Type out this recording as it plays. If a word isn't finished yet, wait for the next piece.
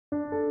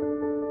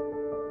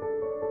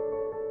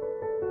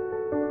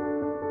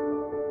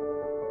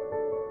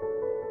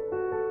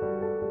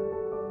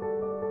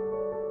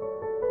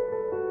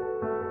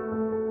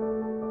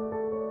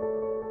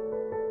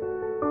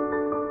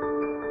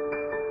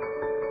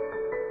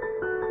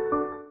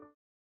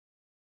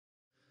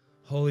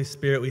Holy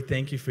Spirit, we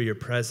thank you for your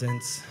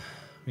presence.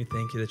 We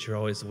thank you that you're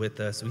always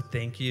with us. We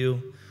thank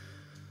you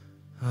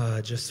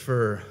just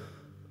for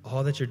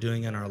all that you're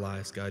doing in our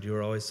lives, God. You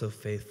are always so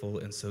faithful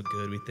and so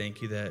good. We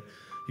thank you that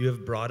you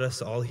have brought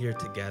us all here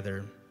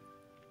together.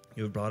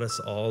 You have brought us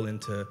all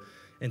into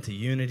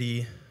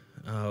unity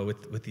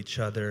with each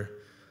other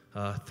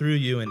through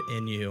you and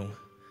in you.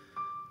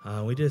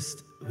 We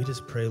just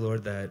pray,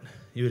 Lord, that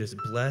you would just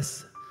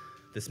bless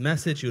this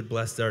message. You would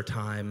bless our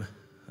time.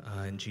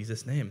 In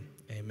Jesus' name,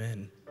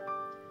 amen.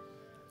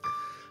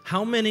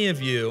 How many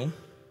of you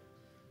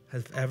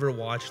have ever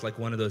watched like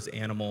one of those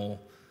animal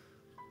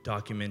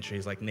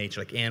documentaries, like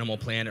nature, like Animal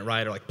Planet,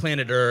 right, or like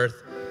Planet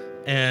Earth,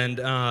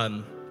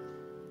 and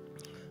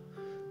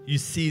you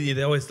see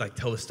they always like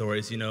tell the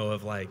stories,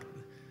 of like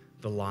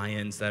the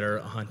lions that are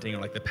hunting, or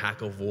like the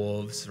pack of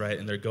wolves, right,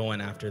 and they're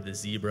going after the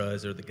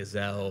zebras or the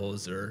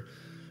gazelles, or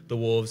the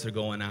wolves are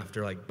going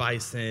after like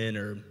bison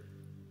or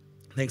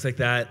things like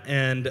that,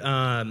 and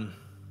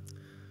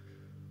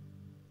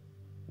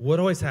what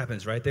always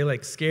happens, right? They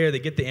like scare, they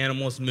get the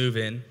animals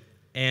moving,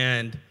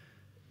 and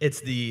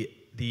it's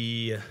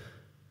the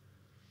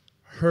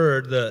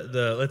herd,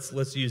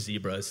 let's use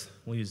zebras.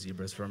 We'll use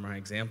zebras for my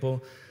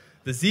example.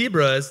 The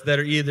zebras that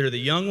are either the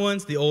young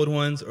ones, the old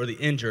ones, or the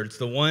injured, it's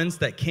the ones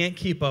that can't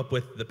keep up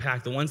with the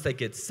pack, the ones that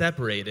get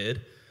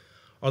separated,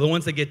 are the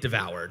ones that get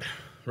devoured,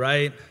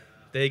 right?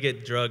 They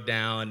get drugged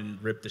down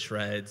and ripped to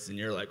shreds, and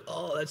you're like,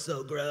 oh, that's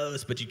so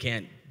gross, but you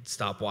can't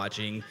stop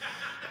watching.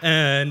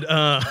 And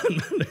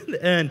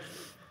and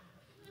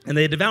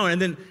they devour,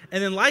 and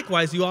then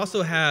likewise, you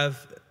also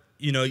have,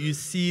 you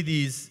see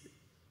these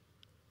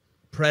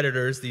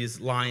predators, these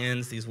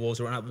lions, these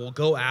wolves, or whatnot, will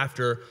go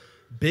after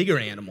bigger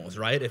animals,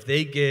 right? If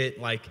they get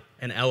like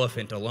an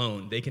elephant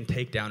alone, they can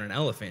take down an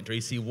elephant, or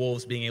you see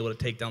wolves being able to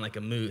take down like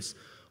a moose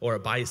or a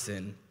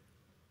bison,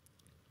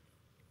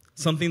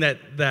 something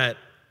that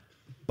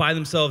by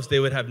themselves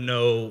they would have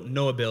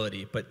no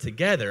ability, but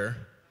together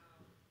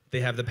they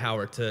have the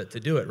power to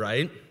do it,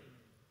 right?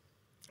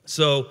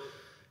 So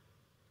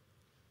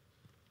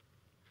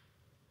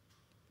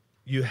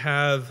you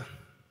have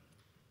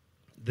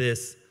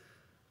this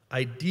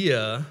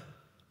idea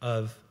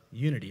of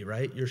unity,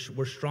 right?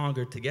 We're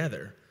stronger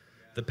together.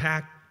 The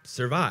pack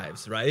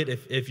survives, right?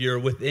 If you're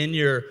within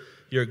your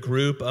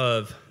group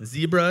of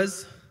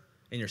zebras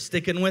and you're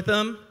sticking with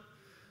them,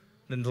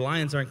 then the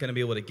lions aren't going to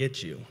be able to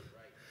get you.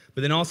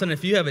 But then all of a sudden,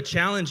 if you have a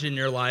challenge in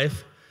your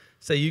life,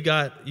 say you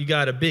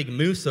got a big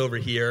moose over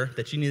here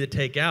that you need to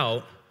take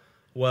out,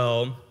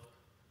 well,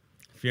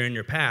 if you're in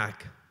your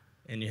pack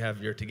and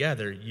you're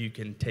together, you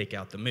can take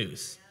out the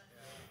moose.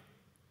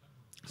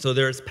 So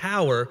there's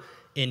power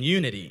in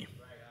unity.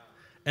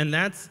 And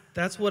that's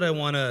what I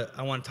want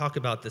to talk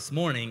about this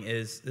morning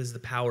is the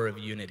power of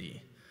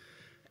unity.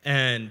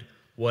 And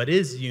what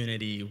is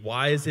unity?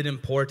 Why is it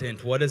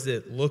important? What does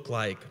it look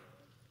like?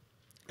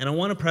 And I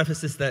want to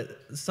preface this that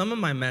some of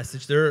my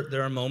message,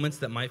 there are moments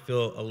that might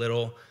feel a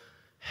little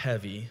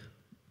heavy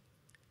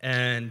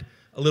and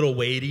a little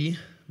weighty,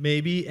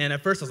 maybe. And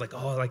at first I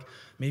was like,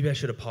 maybe I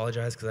should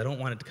apologize because I don't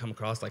want it to come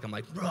across like I'm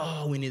like,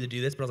 bro, we need to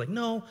do this. But I was like,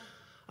 no,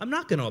 I'm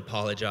not going to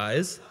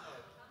apologize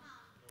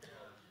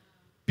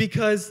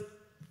because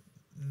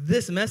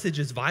this message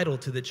is vital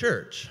to the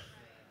church.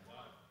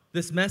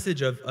 This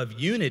message of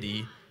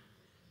unity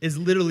is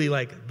literally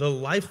like the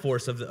life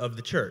force of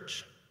the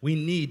church. We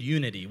need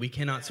unity. We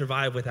cannot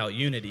survive without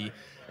unity.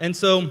 And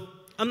so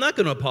I'm not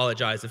going to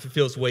apologize if it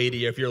feels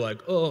weighty, or if you're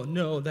like, oh,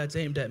 no, that's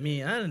aimed at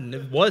me.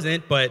 It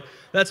wasn't, but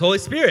that's Holy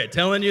Spirit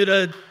telling you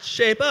to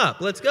shape up.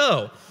 Let's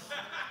go.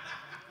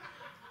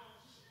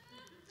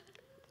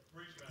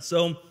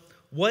 So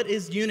what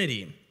is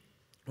unity,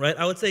 right?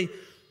 I would say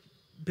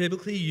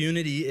biblically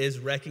unity is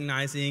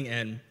recognizing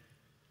and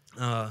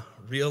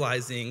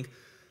realizing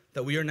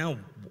that we are now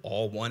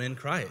all one in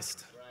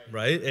Christ,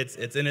 right?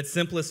 It's in its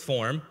simplest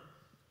form,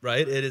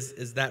 right? It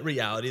is that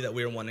reality that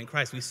we are one in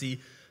Christ. We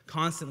see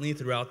constantly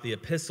throughout the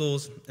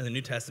epistles in the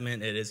New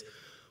Testament, it is,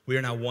 we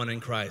are now one in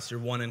Christ. You're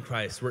one in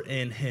Christ. We're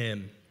in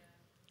Him,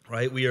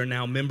 right? We are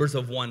now members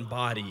of one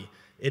body.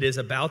 It is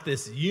about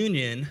this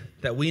union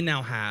that we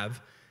now have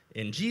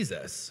in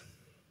Jesus,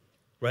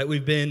 right?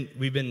 We've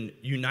been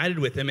united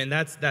with Him, and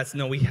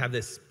we have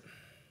this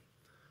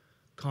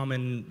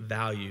common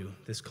value,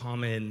 this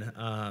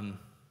common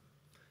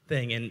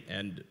thing,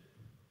 and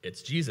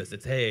it's Jesus.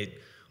 It's, hey,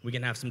 we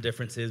can have some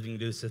differences, we can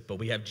do this, but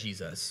we have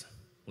Jesus.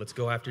 Let's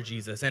go after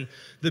Jesus. And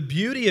the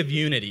beauty of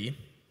unity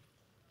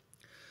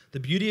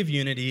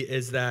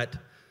is that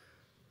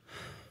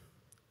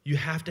you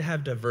have to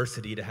have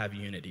diversity to have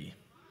unity.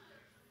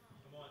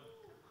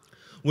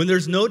 When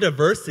there's no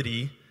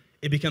diversity,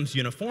 it becomes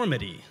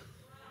uniformity.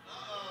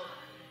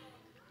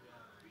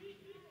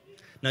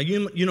 Now,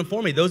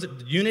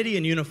 unity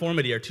and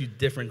uniformity are two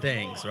different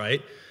things,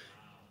 right?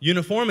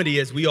 Uniformity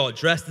is we all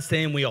dress the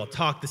same, we all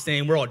talk the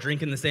same, we're all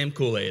drinking the same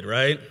Kool-Aid,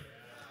 right?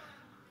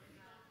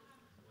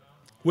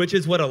 Which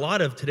is what a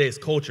lot of today's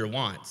culture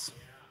wants.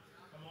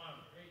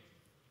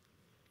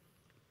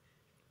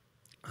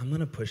 I'm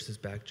going to push this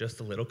back just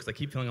a little because I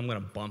keep feeling I'm going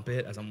to bump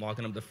it as I'm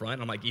walking up the front.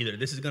 And I'm like, either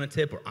this is going to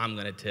tip or I'm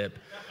going to tip.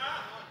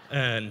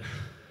 And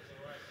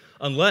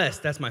unless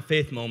that's my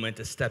faith moment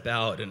to step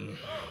out and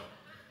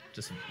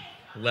just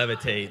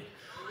levitate.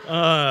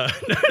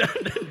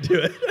 Do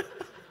it.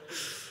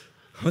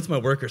 What's my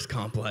workers'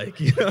 comp like?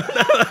 You know?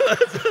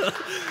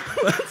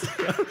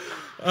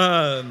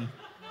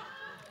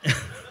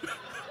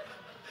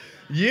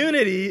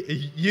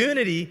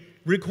 Unity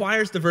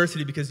requires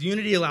diversity because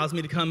unity allows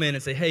me to come in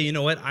and say, hey, you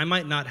know what? I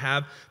might not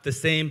have the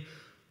same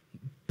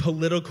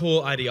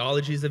political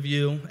ideologies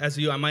as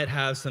you. I might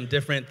have some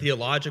different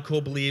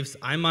theological beliefs.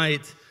 I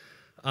might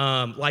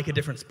like a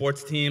different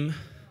sports team.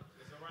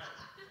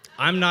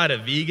 I'm not a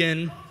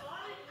vegan.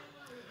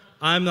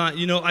 I'm not,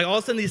 like all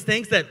of a sudden these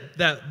things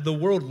that the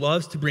world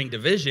loves to bring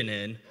division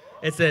in,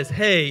 it says,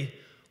 hey,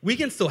 we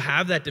can still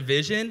have that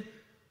division,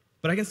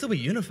 but I can still be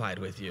unified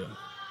with you.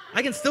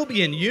 I can still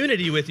be in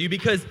unity with you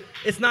because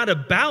it's not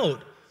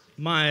about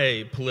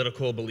my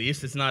political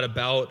beliefs. It's not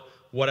about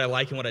what I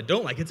like and what I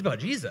don't like. It's about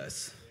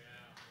Jesus.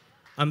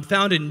 I'm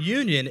found in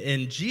union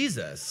in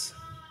Jesus.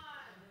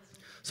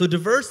 So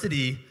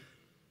diversity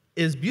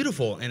is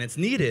beautiful and it's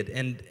needed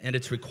and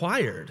it's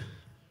required.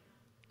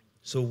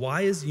 So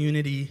why is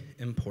unity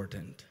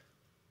important?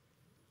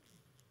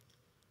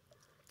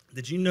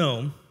 Did you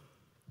know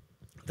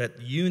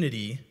that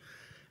unity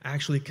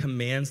actually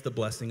commands the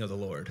blessing of the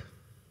Lord?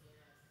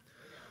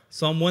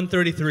 Psalm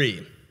 133.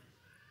 I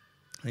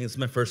think it's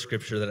my first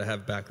scripture that I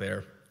have back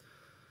there.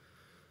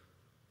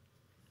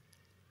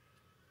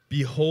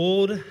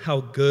 Behold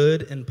how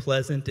good and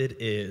pleasant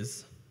it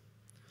is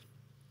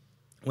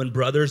when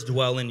brothers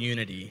dwell in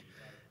unity.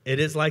 It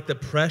is like the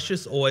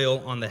precious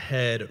oil on the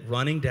head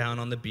running down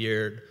on the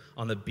beard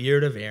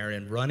of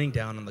Aaron, running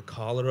down on the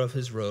collar of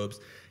his robes.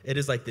 It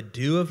is like the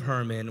dew of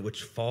Hermon,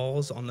 which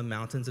falls on the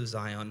mountains of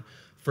Zion.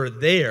 For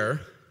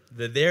there,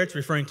 the there it's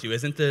referring to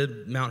isn't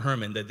the Mount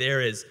Hermon. The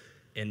there is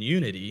in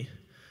unity.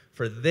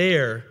 For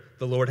there,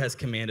 the Lord has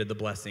commanded the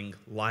blessing,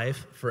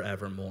 life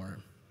forevermore.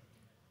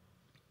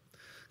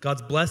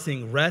 God's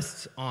blessing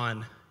rests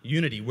on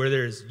unity. Where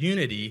there's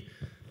unity,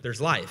 there's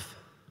life.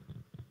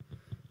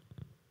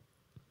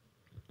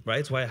 Right?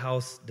 It's why a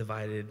house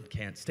divided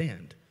can't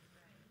stand.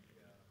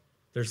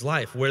 There's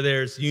life. Where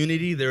there's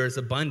unity, there is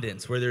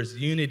abundance. Where there's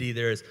unity,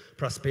 there is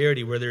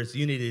prosperity. Where there's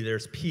unity,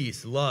 there's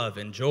peace, love,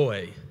 and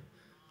joy.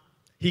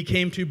 He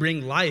came to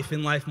bring life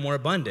and life more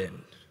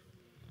abundant.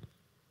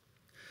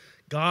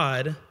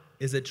 God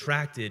is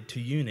attracted to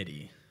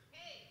unity.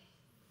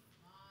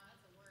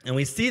 And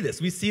we see this.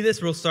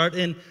 We'll start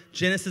in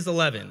Genesis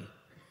 11,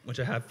 which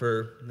I have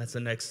that's the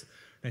next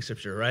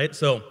scripture, right?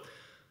 So,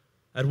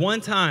 at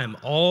one time,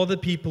 all the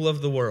people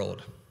of the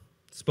world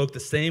spoke the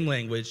same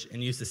language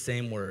and used the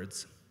same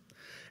words.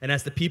 And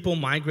as the people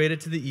migrated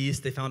to the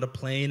east, they found a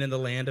plain in the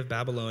land of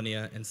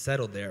Babylonia and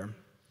settled there.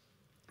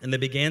 And they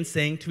began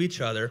saying to each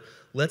other,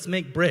 let's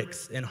make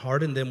bricks and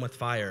harden them with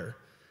fire.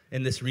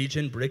 In this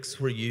region, bricks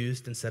were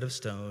used instead of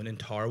stone, and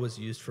tar was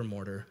used for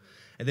mortar.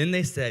 And then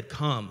they said,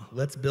 come,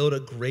 let's build a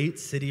great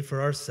city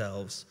for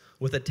ourselves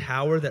with a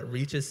tower that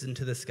reaches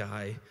into the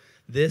sky.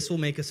 This will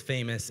make us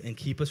famous and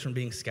keep us from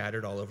being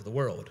scattered all over the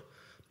world.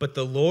 But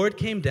the Lord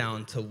came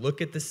down to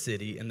look at the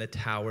city and the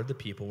tower the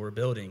people were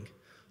building.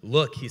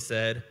 Look, he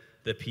said,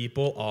 the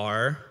people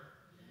are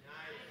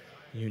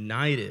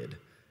united,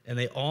 and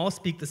they all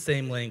speak the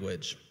same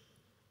language.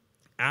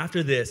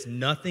 After this,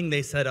 nothing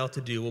they set out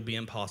to do will be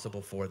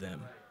impossible for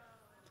them.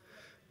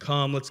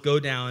 Come, let's go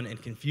down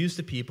and confuse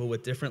the people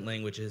with different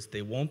languages.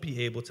 They won't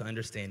be able to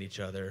understand each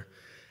other.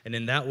 And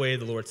in that way,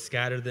 the Lord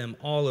scattered them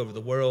all over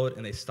the world,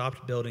 and they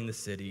stopped building the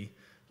city.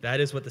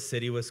 That's why the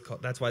city was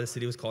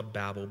called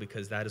Babel,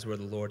 because that is where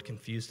the Lord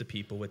confused the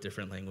people with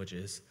different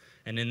languages.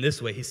 And in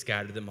this way, he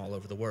scattered them all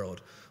over the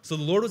world. So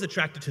the Lord was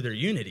attracted to their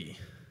unity.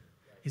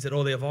 He said,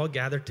 they have all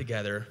gathered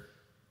together.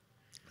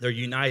 They're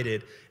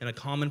united in a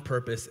common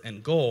purpose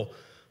and goal,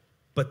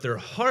 but their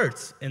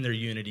hearts and their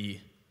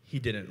unity, he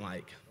didn't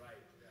like.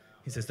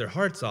 He says their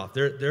heart's off.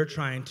 They're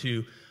trying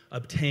to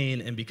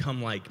obtain and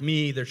become like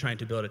me. They're trying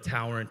to build a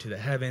tower into the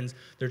heavens.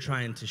 They're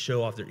trying to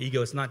show off their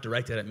ego. It's not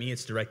directed at me.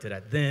 It's directed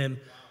at them.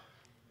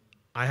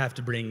 I have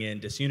to bring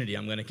in disunity.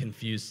 I'm going to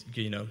confuse,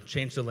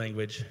 change the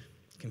language,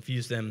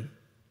 confuse them,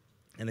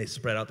 and they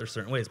spread out their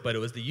certain ways. But it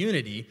was the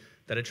unity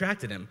that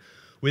attracted him.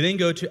 We then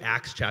go to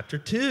Acts chapter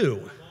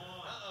 2.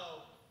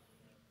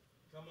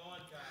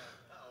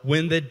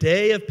 When the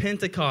day of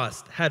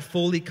Pentecost had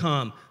fully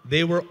come,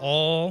 they were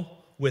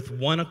all with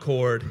one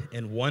accord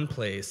in one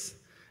place.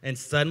 And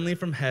suddenly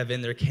from heaven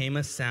there came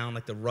a sound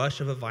like the rush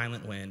of a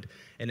violent wind,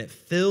 and it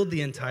filled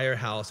the entire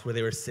house where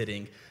they were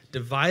sitting.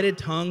 Divided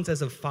tongues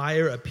as of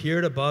fire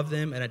appeared above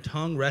them, and a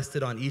tongue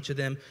rested on each of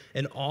them.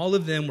 And all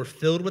of them were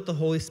filled with the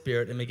Holy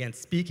Spirit and began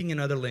speaking in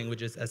other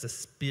languages as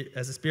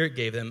the Spirit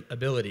gave them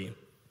ability.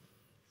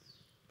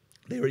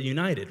 They were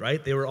united,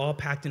 right? They were all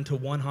packed into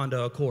one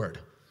Honda Accord.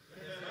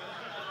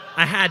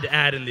 I had to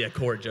add in the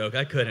Accord joke.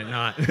 I couldn't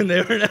not.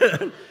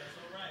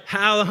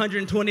 How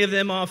 120 of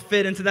them all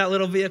fit into that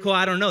little vehicle,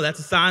 I don't know. That's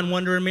a sign,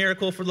 wonder, and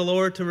miracle for the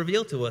Lord to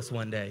reveal to us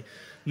one day.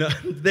 No,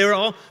 they're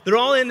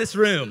all in this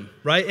room,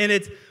 right?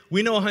 And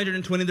we know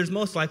 120. There's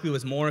most likely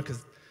was more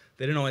because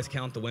they didn't always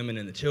count the women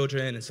and the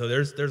children, and so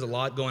there's a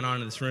lot going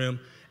on in this room.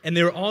 And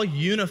they were all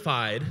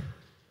unified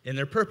in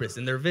their purpose,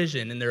 in their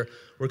vision,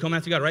 we're coming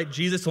after God, right?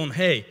 Jesus told them,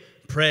 hey,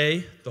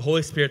 pray, the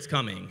Holy Spirit's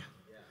coming.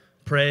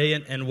 Pray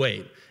and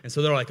wait. And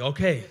so they're like,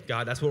 okay,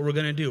 God, that's what we're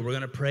going to do. We're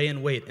going to pray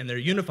and wait. And they're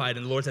unified,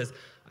 and the Lord says,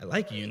 I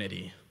like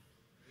unity.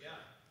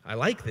 I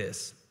like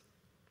this.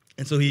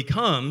 And so he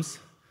comes,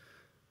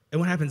 and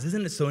what happens,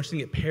 isn't it so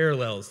interesting? It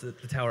parallels the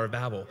Tower of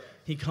Babel.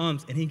 He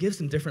comes, and he gives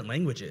them different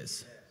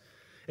languages.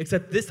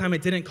 Except this time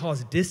it didn't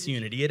cause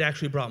disunity. It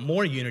actually brought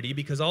more unity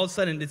because all of a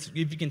sudden, if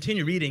you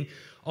continue reading,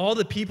 all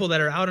the people that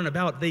are out and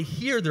about, they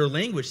hear their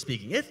language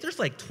speaking. There's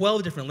like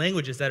 12 different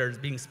languages that are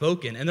being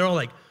spoken, and they're all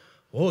like,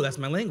 oh, that's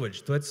my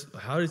language.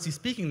 How is he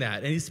speaking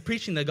that? And he's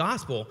preaching the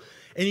gospel,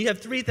 and you have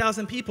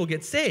 3,000 people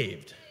get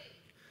saved.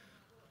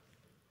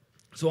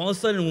 So all of a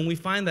sudden, when we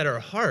find that our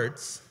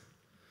hearts,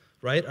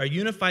 right, are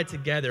unified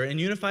together and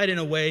unified in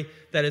a way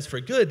that is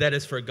for good, that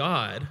is for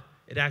God,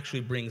 it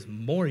actually brings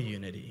more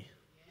unity.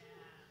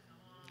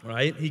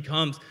 Right? He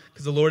comes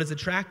because the Lord is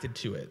attracted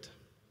to it.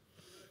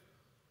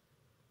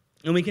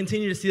 And we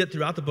continue to see that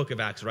throughout the book of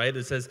Acts, right?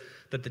 It says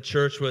that the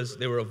church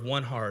they were of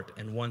one heart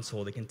and one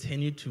soul. They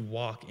continued to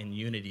walk in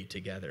unity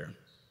together.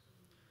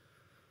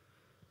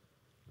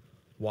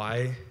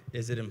 Why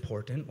is it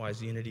important? Why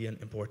is unity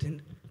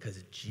important?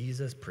 Because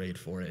Jesus prayed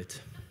for it.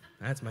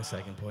 That's my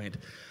second point.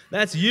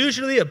 That's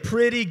usually a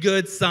pretty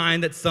good sign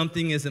that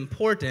something is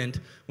important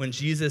when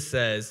Jesus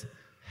says,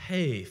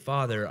 hey,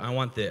 Father, I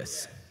want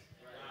this.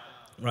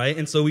 Right?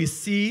 And so we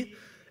see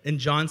in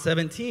John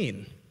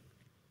 17,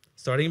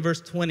 starting in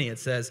verse 20, it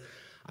says,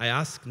 I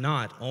ask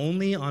not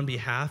only on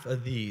behalf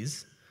of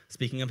these,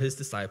 speaking of his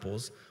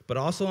disciples, but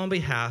also on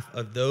behalf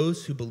of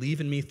those who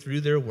believe in me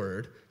through their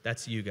word,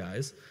 that's you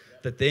guys,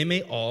 that they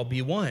may all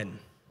be one.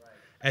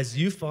 As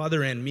you,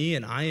 Father, in me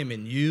and I am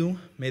in you,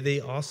 may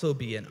they also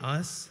be in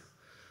us,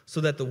 so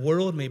that the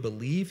world may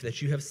believe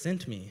that you have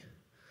sent me.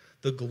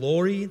 The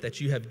glory that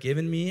you have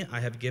given me, I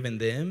have given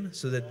them,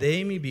 so that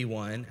they may be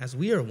one as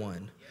we are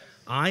one.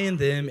 I and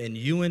them and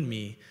you and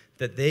me,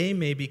 that they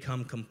may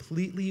become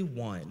completely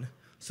one,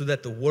 so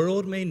that the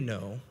world may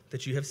know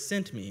that you have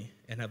sent me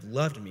and have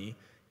loved me,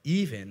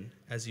 even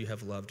as you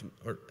have loved,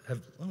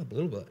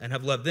 and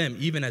have loved them,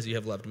 even as you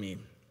have loved me.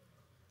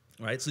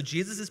 Right? So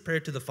Jesus' prayer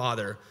to the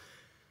Father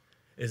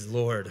is,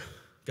 Lord,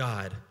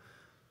 God,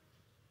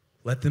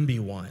 let them be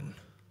one.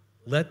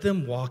 Let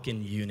them walk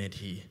in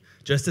unity.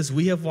 Just as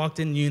we have walked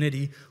in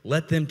unity,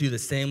 let them do the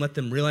same. Let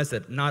them realize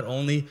that not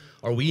only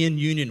are we in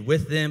union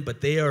with them,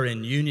 but they are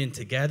in union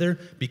together.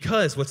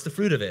 Because what's the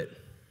fruit of it?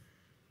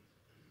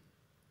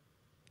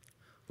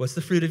 What's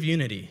the fruit of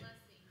unity? Blessing.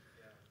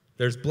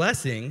 There's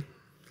blessing,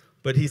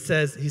 but he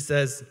says,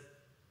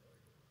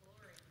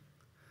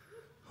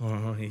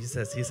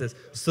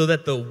 so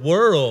that the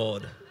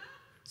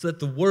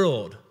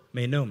world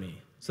may know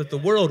me, so that the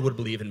world would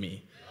believe in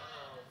me.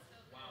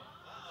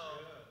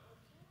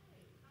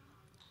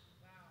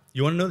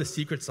 You want to know the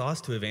secret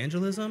sauce to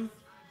evangelism?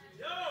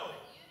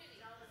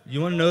 You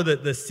want to know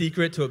the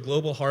secret to a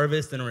global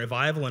harvest and a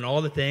revival and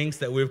all the things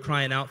that we're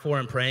crying out for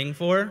and praying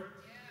for?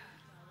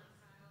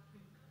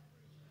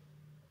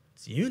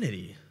 It's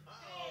unity.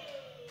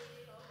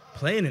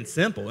 Plain and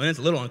simple. And it's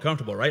a little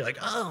uncomfortable, right? Like,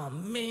 oh,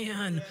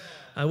 man,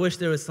 I wish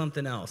there was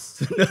something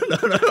else. No.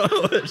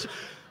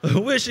 I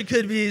wish it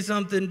could be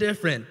something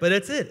different. But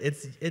it's it.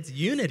 It's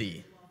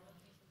unity.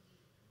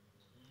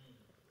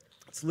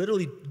 It's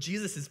literally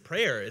Jesus'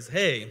 prayer is,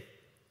 hey,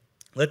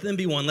 let them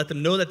be one. Let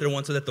them know that they're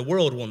one so that the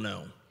world will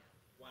know.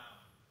 Wow.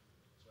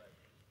 That's right.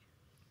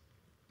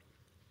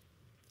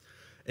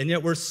 And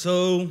yet we're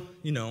so,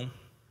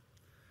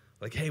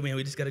 like, hey, man,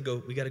 we got to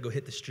go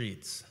hit the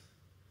streets.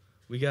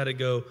 We got to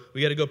go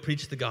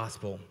preach the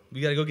gospel.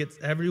 We got to go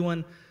get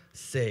everyone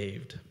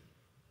saved.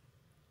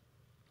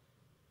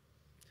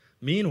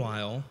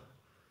 Meanwhile,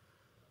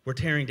 we're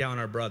tearing down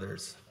our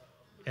brothers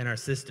and our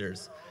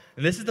sisters.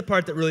 And this is the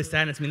part that really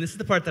saddens me, and this is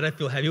the part that I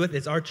feel heavy with.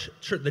 It's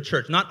the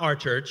church, not our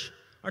church.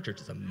 Our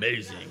church is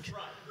amazing.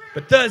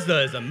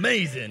 Bethesda is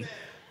amazing.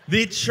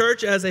 The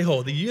church as a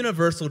whole, the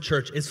universal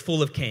church, is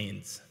full of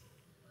Cains.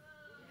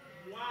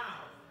 Wow.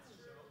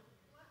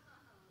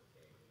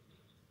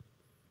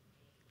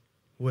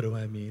 What do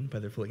I mean by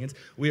they're full of Cains?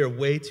 We are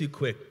way too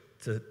quick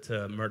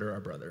to murder our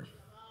brother.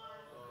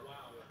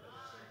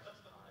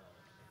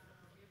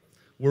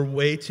 We're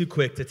way too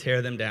quick to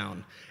tear them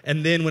down.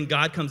 And then when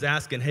God comes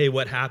asking, hey,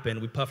 what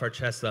happened? We puff our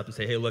chests up and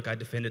say, hey, look, I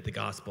defended the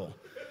gospel.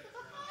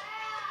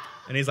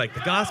 And he's like, the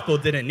gospel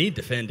didn't need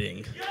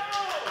defending.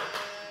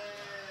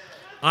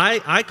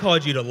 I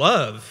called you to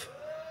love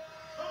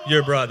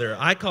your brother.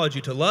 I called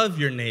you to love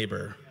your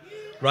neighbor,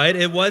 right?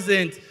 It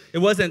wasn't,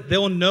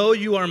 they'll know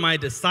you are my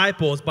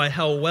disciples by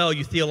how well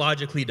you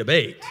theologically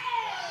debate.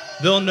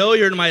 They'll know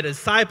you're my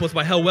disciples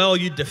by how well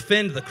you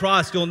defend the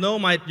cross. You'll know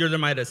you're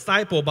my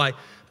disciple by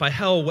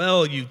how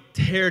well you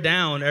tear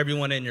down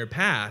everyone in your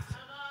path.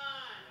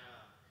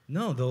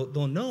 No,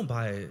 they'll know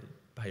by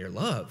your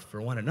love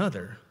for one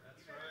another.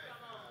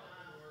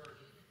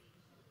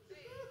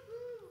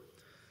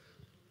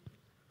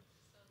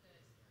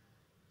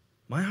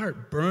 My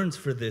heart burns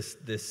for this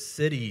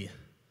city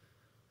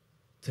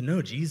to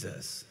know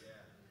Jesus.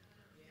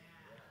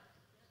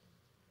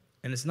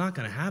 And it's not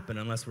going to happen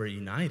unless we're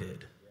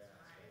united.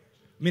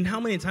 I mean,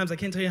 how many times, I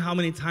can't tell you how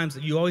many times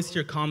you always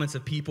hear comments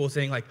of people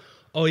saying like,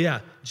 oh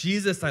yeah,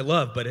 Jesus I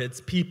love, but it's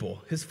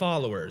people, his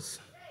followers,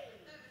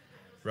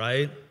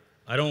 right?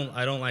 I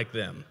don't like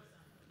them,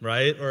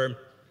 right?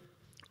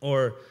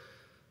 Or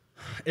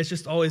it's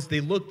just always,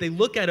 they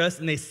look at us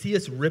and they see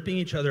us ripping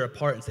each other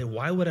apart and say,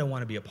 why would I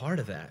want to be a part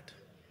of that?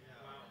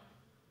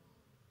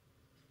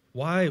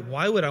 Why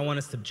would I want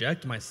to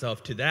subject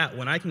myself to that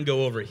when I can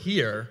go over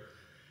here,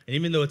 and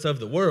even though it's of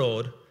the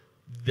world,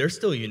 they're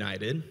still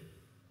united.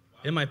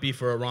 It might be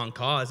for a wrong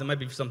cause. It might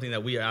be for something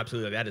that we are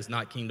absolutely, that is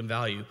not kingdom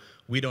value.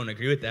 We don't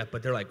agree with that,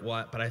 but they're like,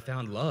 what? But I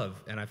found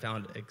love, and I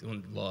found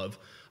love.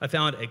 I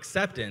found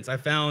acceptance. I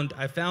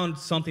found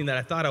something that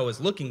I thought I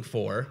was looking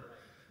for.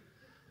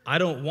 I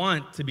don't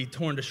want to be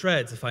torn to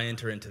shreds if I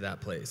enter into that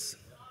place.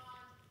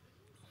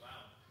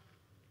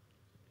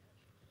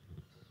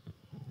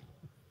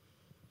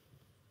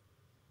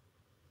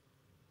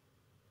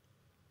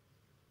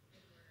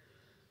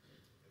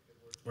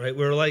 Right?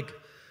 We're like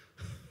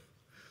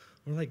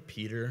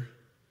Peter,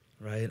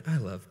 right? I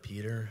love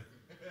Peter.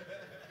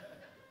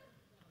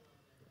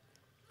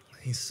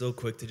 He's so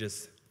quick to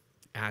just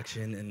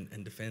action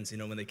and defense. You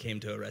know, when they came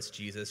to arrest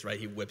Jesus, right?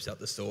 He whips out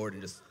the sword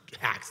and just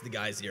hacks the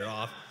guy's ear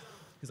off.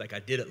 He's like, I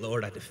did it,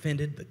 Lord. I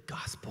defended the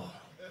gospel.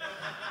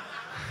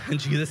 And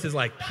Jesus is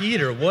like,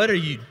 Peter, what are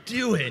you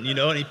doing? You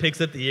know, and he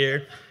picks up the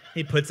ear.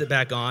 He puts it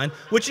back on,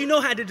 which you know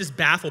had to just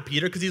baffle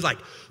Peter because he's like,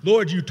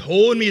 Lord, you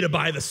told me to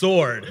buy the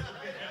sword.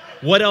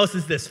 What else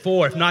is this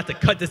for if not to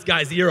cut this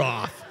guy's ear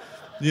off,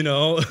 you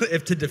know,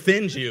 if to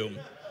defend you?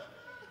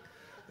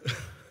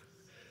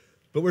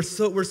 But we're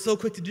so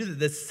quick to do that.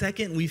 The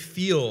second we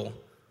feel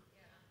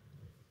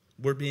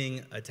we're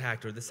being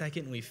attacked, or the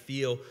second we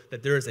feel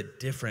that there is a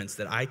difference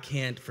that I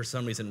can't, for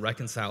some reason,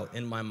 reconcile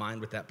in my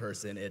mind with that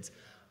person, it's,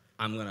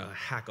 I'm going to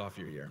hack off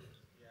your ear.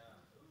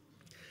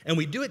 And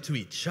we do it to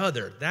each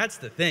other. That's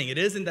the thing. It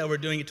isn't that we're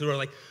doing it to her.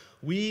 Like,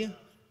 we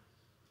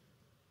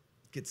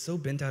get so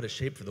bent out of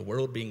shape for the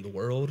world being the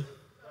world.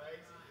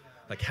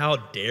 Like, how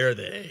dare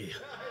they?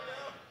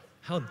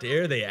 How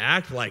dare they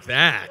act like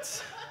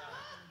that?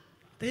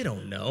 They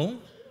don't know.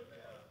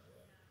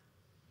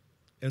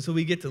 And so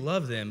we get to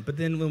love them, but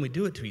then when we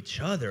do it to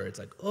each other, it's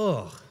like,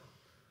 oh.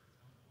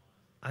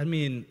 I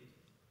mean,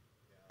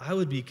 I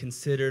would be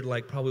considered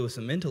like probably with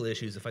some mental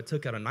issues if I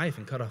took out a knife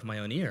and cut off my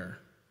own ear.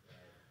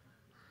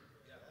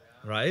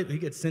 Right? We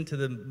get sent to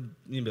them,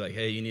 you'd be like,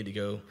 hey, you need to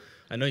go.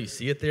 I know you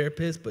see a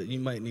therapist, but you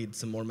might need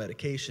some more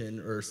medication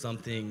or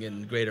something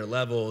in greater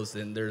levels,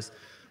 and we're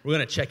going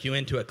to check you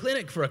into a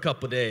clinic for a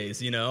couple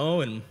days, you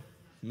know, and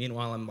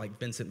meanwhile I'm like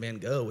Vincent Van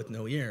Gogh with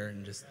no ear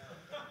and just...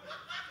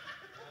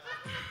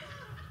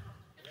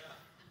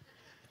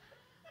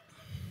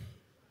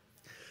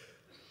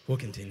 We'll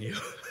continue.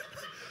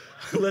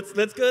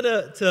 Let's go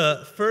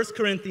to 1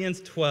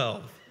 Corinthians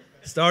 12,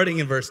 starting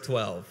in verse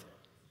 12.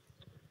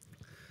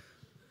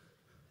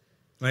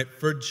 Right,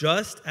 for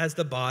just as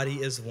the body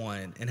is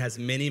one and has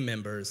many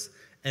members,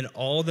 and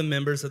all the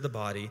members of the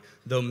body,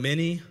 though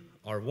many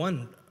are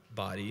one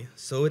body,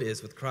 so it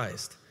is with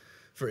Christ.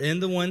 For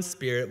in the one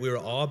Spirit we were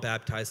all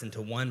baptized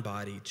into one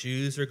body,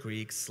 Jews or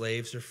Greeks,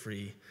 slaves or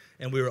free,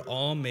 and we were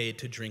all made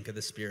to drink of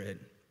the Spirit.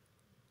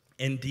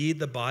 Indeed,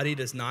 the body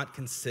does not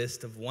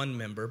consist of one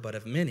member, but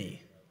of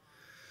many.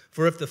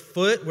 For if the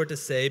foot were to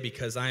say,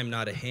 because I am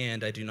not a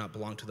hand, I do not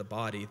belong to the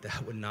body,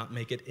 that would not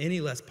make it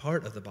any less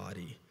part of the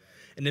body.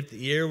 And if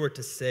the ear were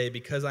to say,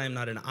 because I am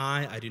not an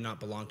eye, I do not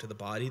belong to the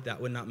body, that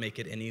would not make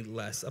it any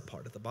less a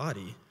part of the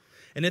body.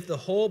 And if the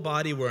whole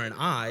body were an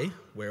eye,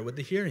 where would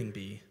the hearing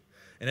be?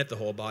 And if the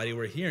whole body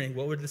were hearing,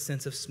 what would the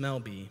sense of smell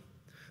be?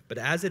 But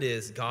as it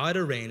is, God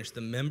arranged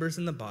the members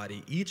in the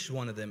body, each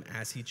one of them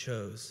as he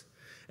chose.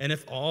 And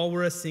if all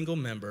were a single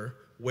member,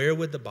 where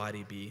would the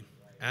body be?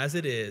 As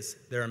it is,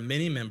 there are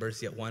many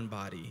members, yet one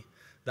body.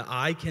 The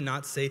eye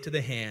cannot say to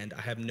the hand,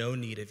 I have no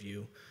need of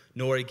you,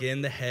 nor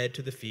again the head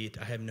to the feet,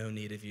 I have no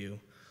need of you.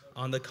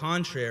 On the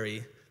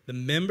contrary, the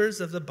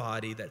members of the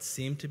body that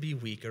seem to be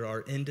weaker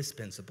are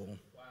indispensable.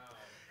 Wow.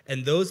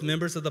 And those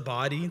members of the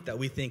body that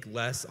we think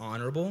less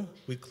honorable,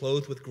 we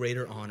clothe with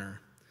greater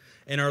honor.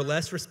 And our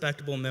less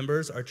respectable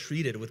members are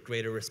treated with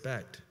greater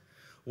respect.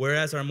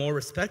 Whereas our more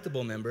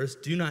respectable members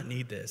do not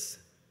need this.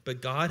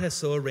 But God has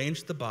so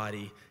arranged the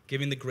body,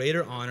 giving the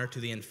greater honor to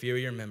the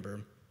inferior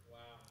member,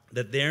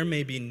 that there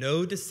may be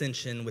no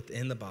dissension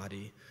within the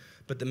body,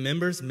 but the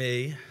members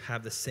may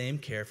have the same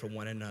care for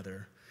one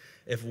another.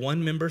 If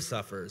one member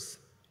suffers,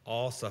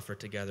 all suffer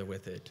together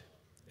with it.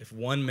 If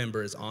one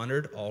member is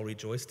honored, all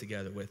rejoice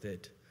together with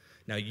it.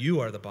 Now you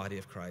are the body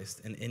of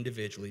Christ and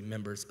individually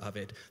members of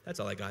it. That's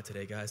all I got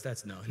today, guys.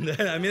 That's no.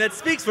 I mean, that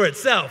speaks for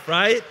itself,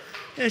 right?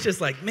 And it's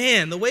just like,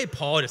 man, the way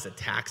Paul just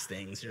attacks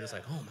things, you're just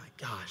like, oh my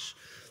gosh.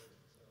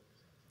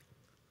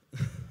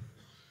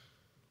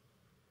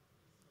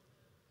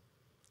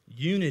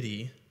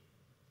 Unity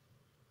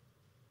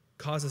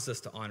causes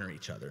us to honor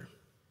each other.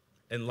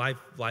 And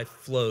life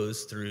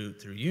flows through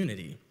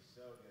unity.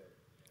 So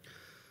good.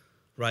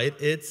 Right?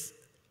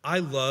 I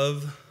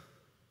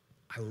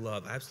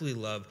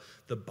absolutely love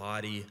the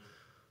body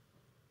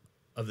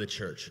of the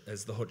church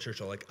as the whole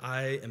church. Like,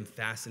 I am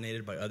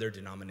fascinated by other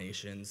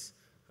denominations.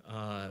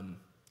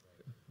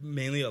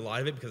 Mainly a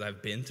lot of it because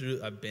I've been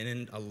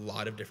in a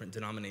lot of different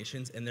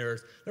denominations, and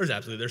there's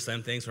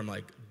some things where I'm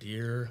like,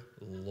 dear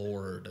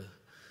Lord,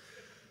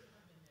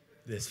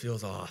 this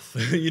feels off,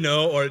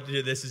 or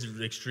this is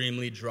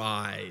extremely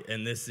dry,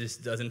 and this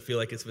just doesn't feel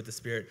like it's with the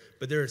Spirit.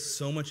 But there is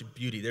so much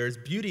beauty. There is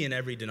beauty in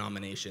every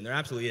denomination. There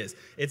absolutely is.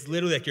 It's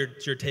literally like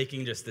you're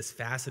taking just this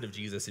facet of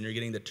Jesus, and you're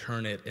getting to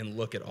turn it and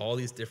look at all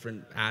these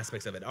different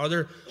aspects of it. Are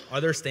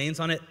there stains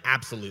on it?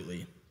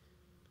 Absolutely.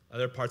 Are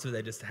there parts of it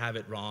that just have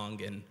it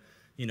wrong, and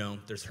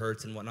there's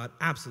hurts and whatnot?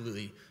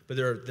 Absolutely. But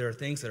there are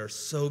things that are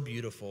so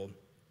beautiful,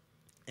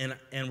 and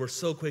we're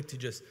so quick to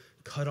just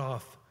cut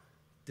off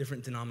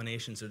different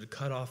denominations or to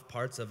cut off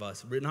parts of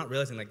us. We're not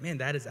realizing, like, man,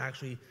 that's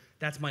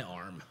my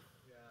arm.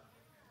 Yeah.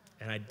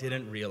 And I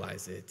didn't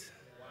realize it.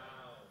 Wow.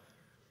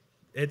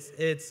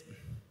 It's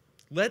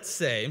let's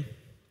say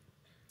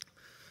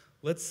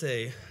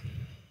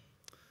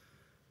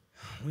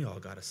we all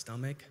got a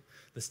stomach.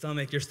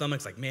 Your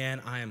stomach's like,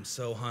 man, I am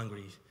so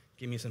hungry.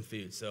 Give me some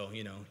food. So,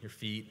 your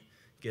feet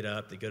get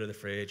up, they go to the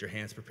fridge, your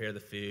hands prepare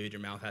the food,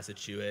 your mouth has to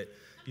chew it,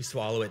 you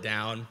swallow it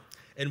down.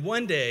 And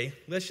one day,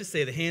 let's just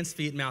say the hands,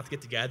 feet, and mouth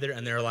get together,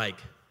 and they're like,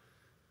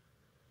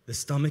 the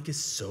stomach is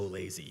so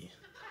lazy.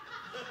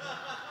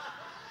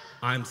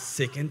 I'm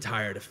sick and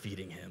tired of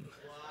feeding him.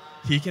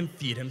 He can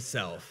feed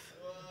himself.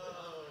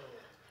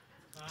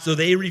 So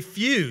they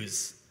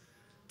refuse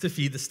to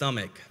feed the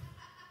stomach.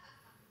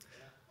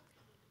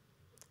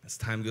 As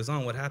time goes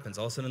on, what happens?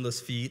 All of a sudden, those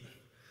feet,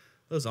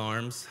 those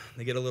arms,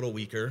 they get a little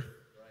weaker.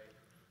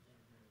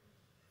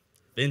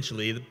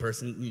 Eventually,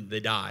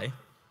 they die.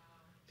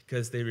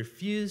 Because they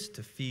refuse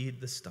to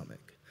feed the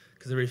stomach.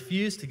 Because they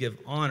refuse to give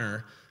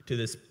honor to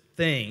this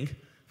thing,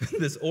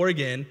 this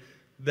organ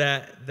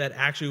that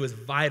actually was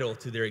vital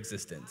to their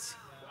existence.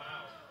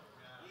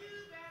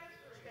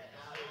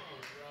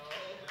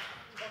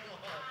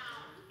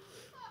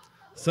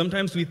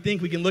 Sometimes we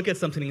think we can look at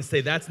something and say,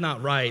 that's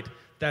not right,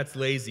 that's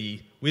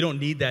lazy, we don't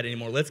need that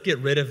anymore, let's get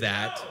rid of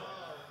that.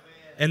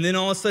 And then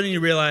all of a sudden you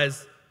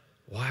realize,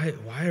 why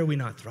are we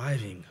not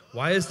thriving?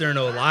 Why is there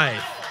no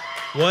life?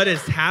 What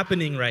is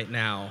happening right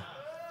now?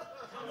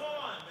 Come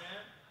on,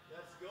 man.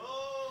 Let's go.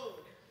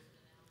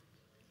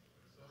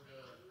 So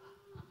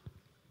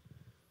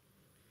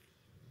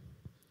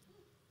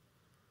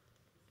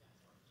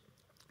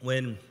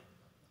good.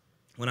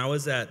 When I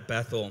was at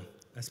Bethel,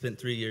 I spent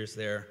 3 years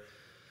there.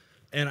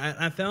 And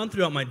I found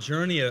throughout my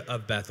journey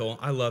of Bethel,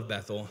 I love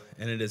Bethel,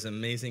 and it is an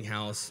amazing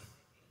house.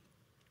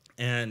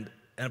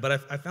 But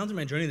I found through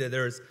my journey that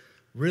there was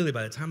really,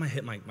 by the time I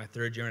hit my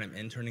third year and I'm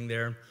interning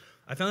there,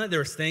 I found that there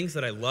was things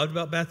that I loved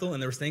about Bethel,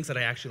 and there was things that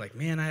I actually like,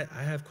 man, I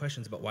have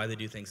questions about why they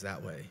do things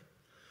that way.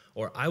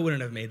 Or I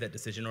wouldn't have made that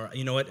decision. Or,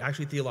 you know what,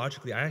 actually,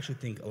 theologically, I actually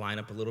think line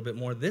up a little bit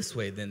more this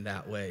way than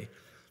that way.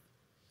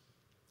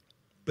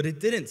 But it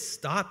didn't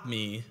stop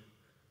me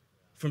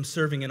from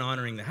serving and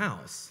honoring the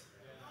house.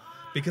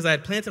 Because I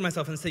had planted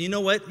myself and said, you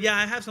know what, yeah,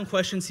 I have some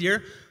questions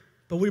here,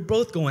 but we're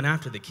both going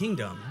after the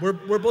kingdom.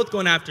 We're both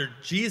going after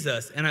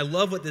Jesus, and I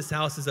love what this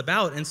house is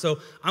about. And so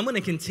I'm going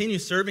to continue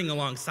serving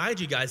alongside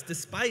you guys,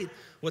 despite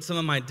what some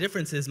of my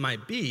differences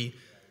might be,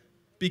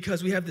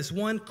 because we have this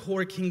one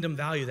core kingdom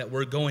value that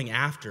we're going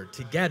after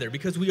together,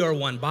 because we are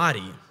one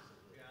body.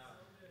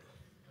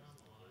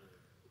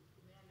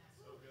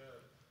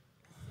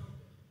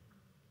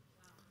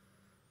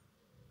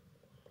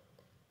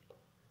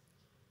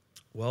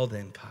 Well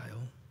then,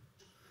 Kyle,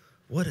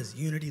 what does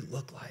unity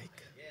look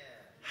like?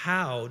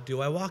 How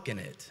do I walk in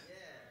it?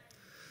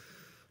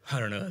 I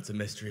don't know. It's a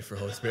mystery for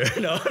Holy Spirit.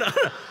 No.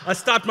 I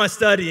stopped my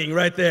studying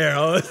right there.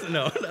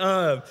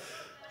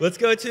 Let's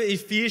go to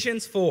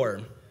Ephesians 4.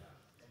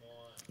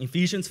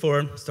 Ephesians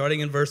 4,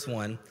 starting in verse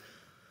 1,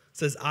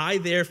 says, I,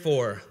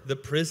 therefore, the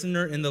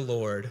prisoner in the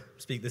Lord,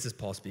 this is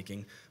Paul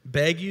speaking,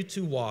 beg you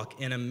to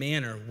walk in a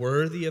manner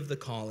worthy of the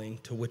calling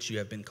to which you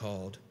have been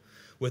called,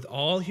 with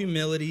all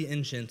humility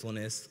and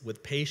gentleness,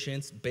 with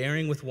patience,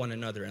 bearing with one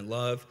another in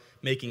love,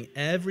 making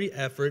every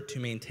effort to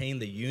maintain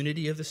the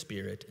unity of the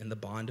Spirit in the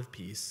bond of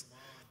peace.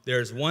 There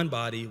is one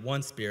body,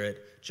 one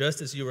Spirit,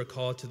 just as you were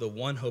called to the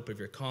one hope of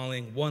your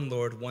calling, one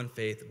Lord, one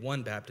faith,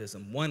 one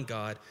baptism, one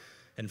God,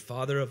 and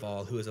Father of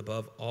all, who is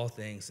above all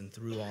things and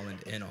through all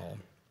and in all.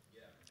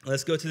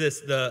 Let's go to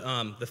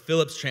the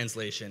Phillips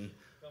translation.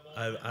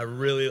 I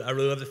really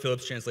love the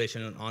Phillips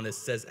translation on this.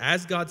 It says,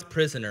 as God's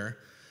prisoner,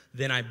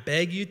 then I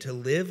beg you to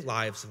live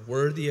lives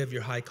worthy of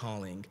your high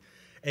calling,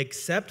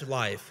 Accept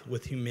life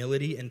with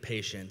humility and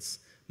patience,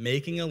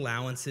 making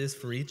allowances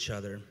for each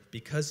other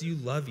because you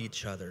love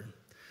each other.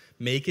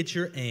 Make it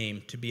your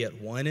aim to be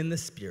at one in the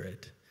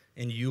Spirit,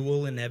 and you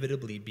will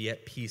inevitably be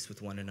at peace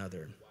with one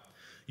another.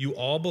 You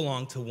all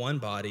belong to one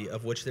body,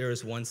 of which there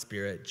is one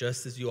Spirit,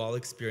 just as you all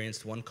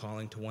experienced one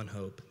calling to one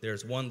hope. There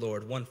is one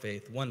Lord, one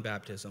faith, one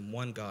baptism,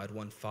 one God,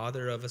 one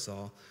Father of us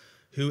all,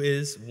 who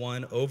is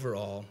one over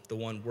all, the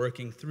one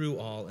working through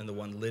all, and the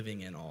one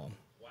living in all.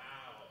 Wow.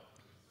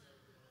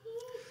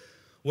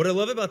 What I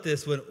love about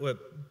this, what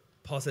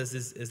Paul says,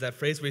 is that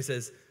phrase where he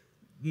says,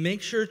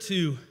 make sure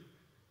to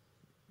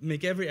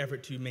make every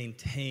effort to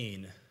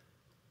maintain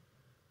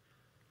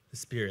the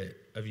spirit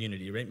of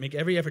unity, right? Make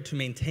every effort to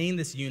maintain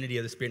this unity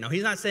of the Spirit. Now,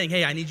 he's not saying,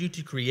 hey, I need you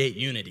to create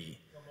unity.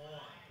 Come on.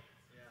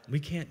 Yeah.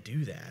 We can't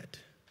do that.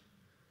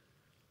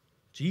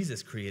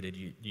 Jesus created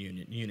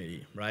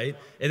unity, right?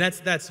 And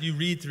that's you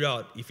read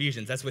throughout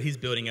Ephesians, that's what he's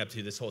building up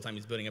to this whole time.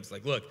 He's building up, it's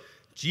like, look,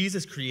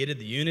 Jesus created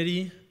the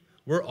unity.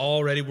 We're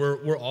all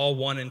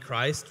one in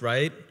Christ,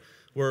 right?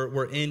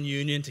 We're in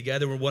union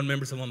together. We're one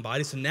members of one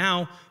body. So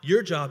now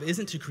your job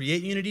isn't to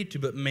create unity,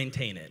 but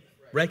maintain it.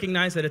 Right.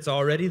 Recognize that it's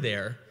already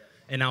there.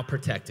 And now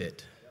protect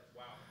it.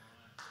 Wow.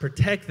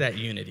 Protect that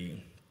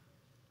unity.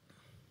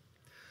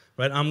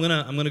 Right, I'm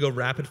gonna go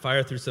rapid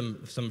fire through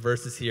some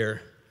verses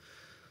here.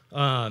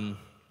 Colossians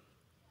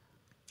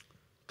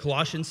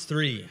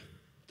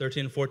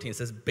 3:13 and 14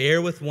 says,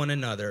 bear with one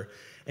another,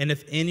 and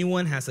if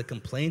anyone has a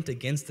complaint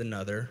against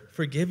another,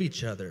 forgive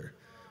each other.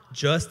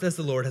 Just as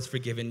the Lord has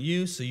forgiven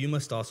you, so you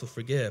must also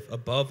forgive.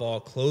 Above all,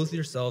 clothe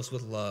yourselves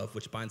with love,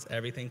 which binds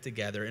everything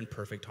together in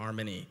perfect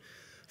harmony.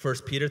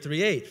 1 Peter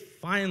 3:8,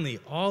 finally,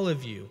 all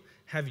of you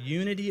have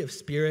unity of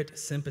spirit,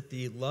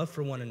 sympathy, love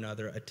for one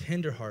another, a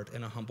tender heart,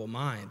 and a humble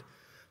mind.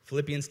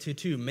 Philippians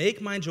 2:2,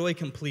 make my joy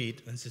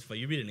complete. And it's just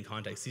funny, you read it in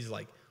context. He's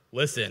like,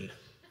 listen,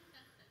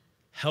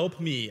 help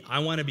me. I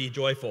want to be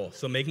joyful.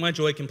 So make my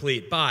joy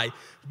complete by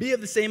be of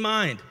the same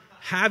mind,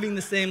 having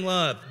the same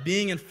love,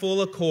 being in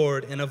full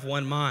accord and of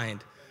one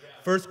mind.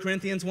 1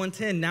 Corinthians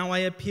 1:10, now I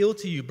appeal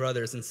to you,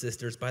 brothers and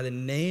sisters, by the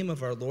name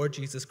of our Lord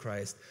Jesus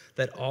Christ,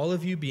 that all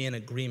of you be in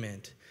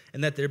agreement,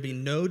 and that there be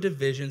no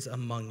divisions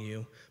among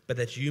you, but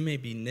that you may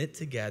be knit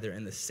together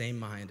in the same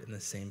mind and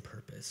the same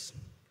purpose.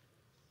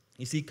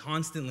 You see,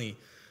 constantly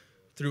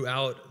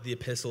throughout the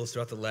epistles,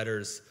 throughout the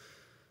letters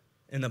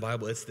in the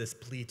Bible, it's this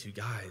plea to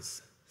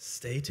guys,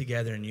 stay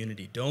together in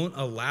unity. Don't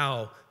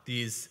allow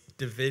these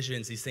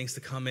divisions, these things to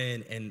come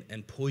in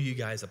and pull you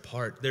guys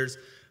apart. There's,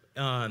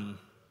 I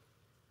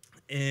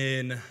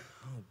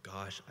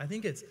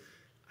think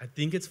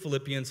it's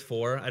Philippians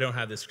 4. I don't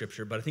have this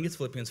scripture, but I think it's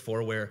Philippians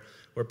 4 where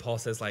Paul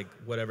says, like,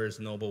 whatever is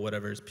noble,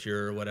 whatever is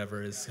pure,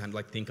 whatever is kind of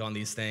like think on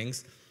these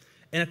things.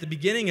 And at the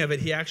beginning of it,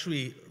 he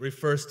actually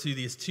refers to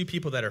these two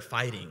people that are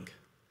fighting.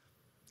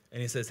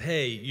 And he says,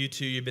 hey, you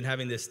two, you've been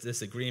having this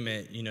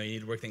disagreement. You know, you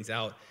need to work things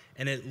out.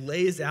 And it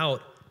lays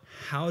out,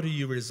 how do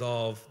you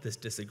resolve this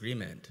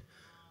disagreement?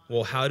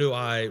 Well, how do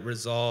I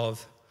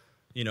resolve,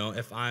 you know,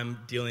 if I'm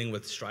dealing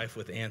with strife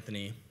with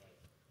Anthony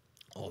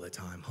all the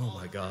time? Oh,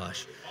 my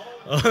gosh.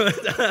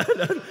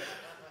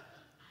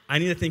 I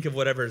need to think of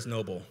whatever is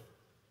noble,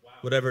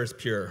 whatever is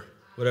pure,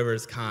 whatever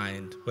is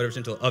kind, whatever is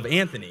gentle, of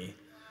Anthony.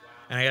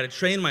 And I got to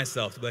train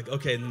myself to be like,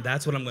 okay,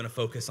 that's what I'm going to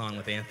focus on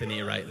with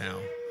Anthony right now.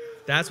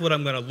 That's what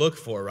I'm going to look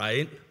for,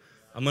 right?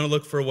 I'm going to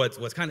look for what's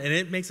kind of, and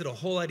it makes it a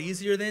whole lot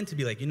easier then to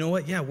be like, you know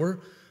what? Yeah,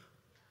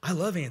 I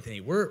love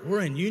Anthony.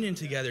 We're in union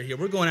together here.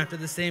 We're going after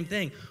the same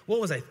thing. What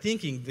was I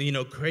thinking, you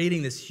know,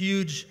 creating this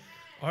huge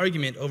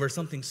argument over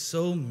something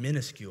so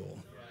minuscule?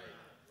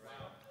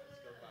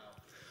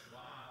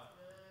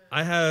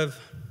 I have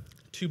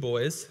two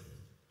boys,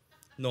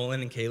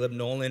 Nolan and Caleb.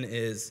 Nolan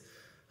is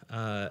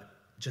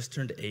just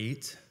turned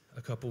 8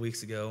 a couple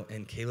weeks ago,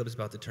 and Caleb is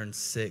about to turn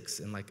 6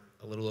 in like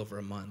a little over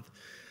a month.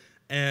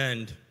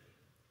 And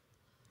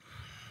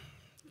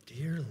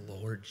dear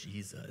Lord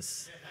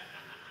Jesus,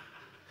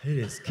 it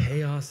is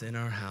chaos in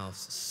our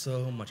house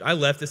so much. I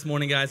left this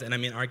morning, guys, and I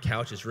mean, our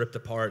couch is ripped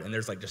apart, and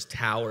there's like just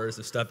towers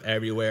of stuff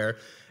everywhere.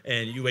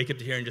 And you wake up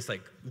to hearing just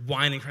like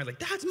whining, crying, like,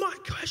 that's my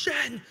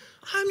cushion.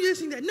 I'm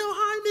using that. No,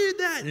 I need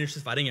that. And it's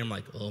just fighting, and I'm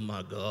like, oh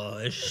my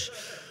gosh,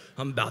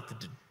 I'm about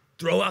to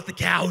throw out the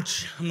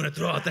couch. I'm going to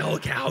throw out the whole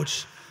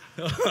couch.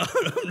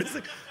 I'm just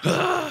like,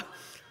 ah.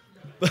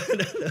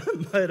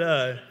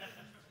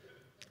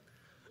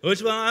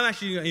 I'm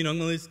actually, you know, I'm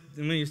going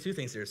to use two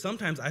things here.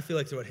 Sometimes I feel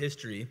like throughout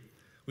history,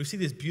 we see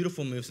these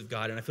beautiful moves of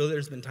God, and I feel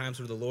there's been times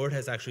where the Lord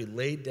has actually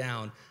laid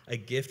down a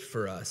gift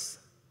for us.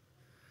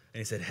 And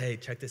he said, hey,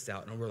 check this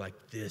out. And we're like,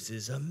 this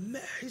is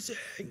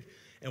amazing.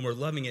 And we're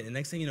loving it. And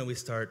next thing you know, we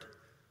start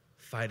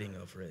fighting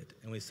over it.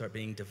 And we start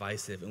being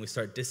divisive. And we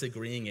start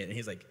disagreeing it. And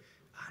he's like,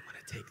 I'm going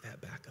to take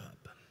that back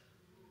up.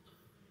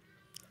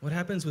 What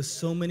happens with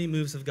so many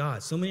moves of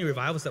God, so many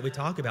revivals that we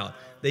talk about?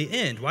 They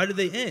end. Why do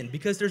they end?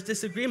 Because there's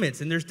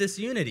disagreements and there's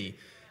disunity.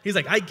 He's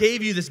like, I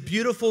gave you this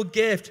beautiful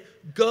gift.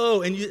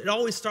 Go. And it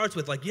always starts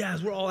with like,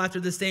 yes, we're all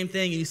after the same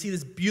thing. And you see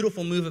this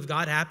beautiful move of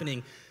God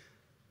happening.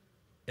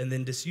 And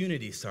then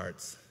disunity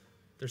starts.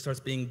 there starts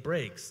being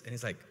breaks. And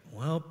he's like,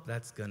 well,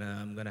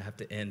 I'm gonna have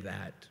to end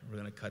that. We're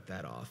gonna cut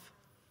that off.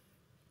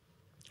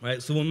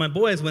 Right? So when my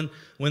boys, when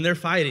they're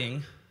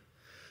fighting,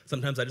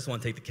 sometimes I just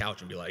want to take the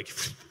couch and be like,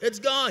 it's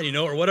gone,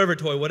 or whatever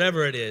toy,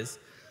 whatever it is.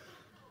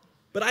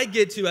 But I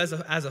get to, as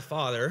a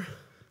father,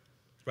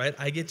 right,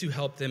 I get to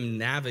help them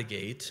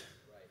navigate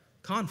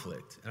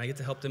conflict. And I get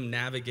to help them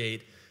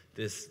navigate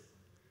this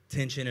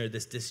tension or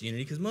this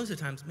disunity, because most of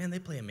the times, man, they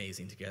play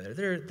amazing together.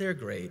 They're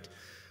great.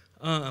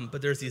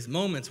 But there's these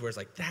moments where it's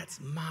like, that's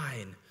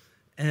mine.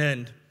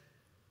 And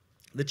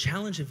the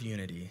challenge of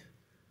unity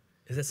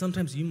is that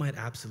sometimes you might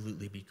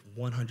absolutely be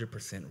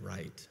 100%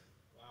 right.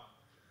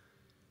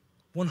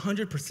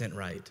 100%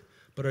 right.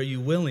 But are you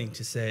willing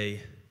to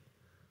say,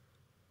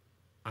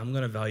 I'm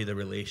going to value the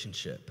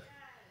relationship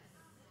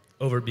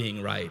over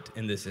being right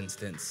in this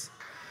instance?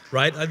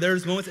 Right?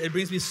 There's moments, it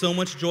brings me so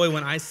much joy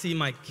when I see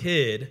my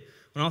kid,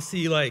 when I'll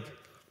see like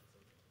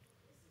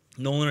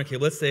Nolan or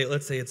Caleb, let's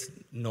say it's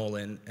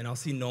Nolan, and I'll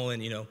see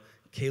Nolan,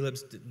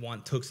 Caleb's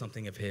took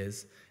something of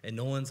his, and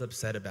Nolan's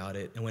upset about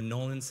it. And when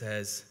Nolan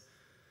says,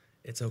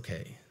 it's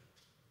okay,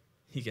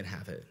 he can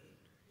have it.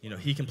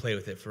 He can play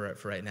with it for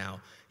right now.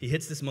 He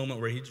hits this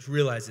moment where he just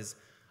realizes,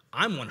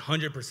 I'm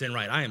 100%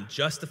 right. I am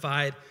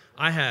justified.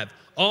 I have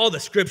all the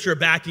scripture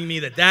backing me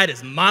that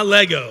is my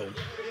Lego.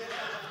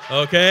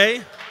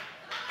 Okay?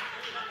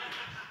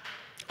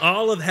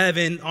 All of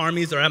heaven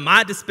armies are at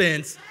my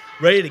dispense,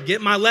 ready to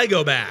get my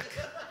Lego back.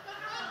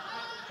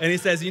 And he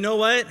says, you know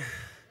what?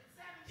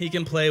 He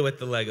can play with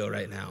the Lego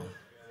right now.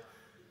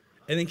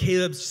 And then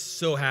Caleb's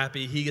so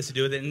happy he gets to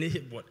do it. And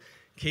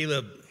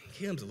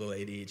Caleb's a little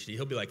ADHD.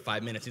 He'll be like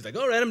 5 minutes. He's like,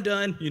 all right, I'm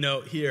done,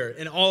 here.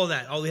 And all of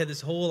that. We had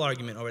this whole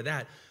argument over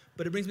that.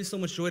 But it brings me so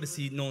much joy to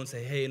see Nolan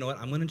say, hey, you know what?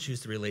 I'm going to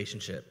choose the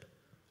relationship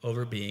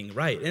over being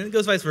right. And it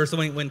goes vice versa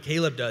when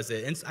Caleb does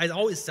it. And I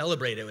always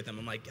celebrate it with him.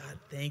 I'm like, God,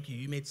 thank you.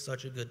 You made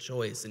such a good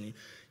choice. And,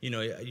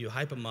 you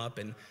hype him up.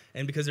 And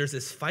because there's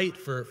this fight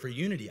for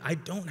unity, I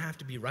don't have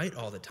to be right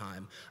all the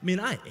time. I mean,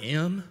 I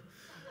am.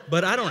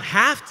 But I don't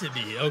have to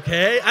be,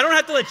 okay? I don't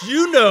have to let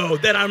you know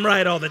that I'm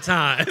right all the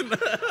time.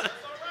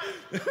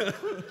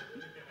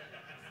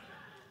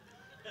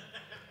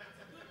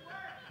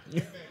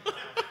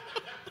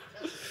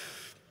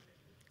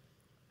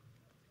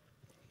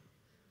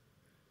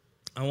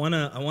 I want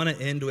to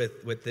end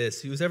with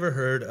this. Who's ever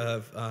heard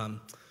of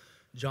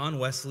John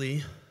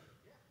Wesley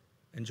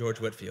and George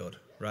Whitefield,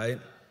 right?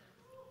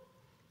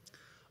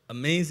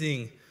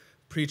 Amazing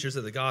preachers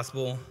of the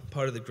gospel,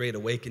 part of the Great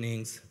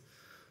Awakenings.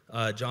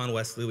 John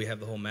Wesley, we have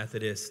the whole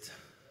Methodist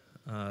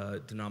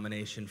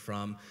denomination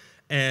from.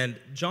 And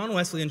John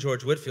Wesley and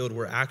George Whitefield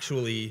were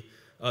actually,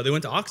 they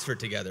went to Oxford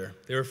together.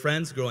 They were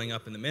friends growing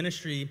up in the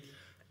ministry,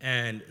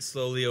 and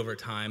slowly over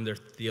time, their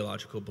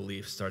theological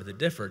beliefs started to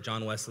differ.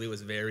 John Wesley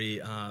was very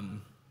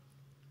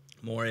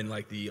more in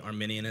like the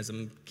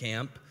Arminianism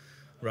camp,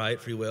 right,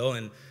 free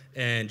will,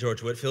 and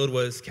George Whitefield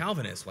was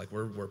Calvinist, like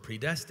we're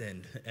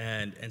predestined.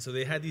 And so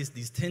they had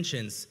these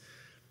tensions.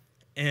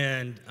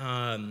 And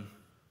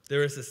there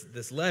was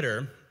this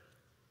letter.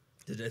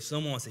 If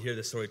someone wants to hear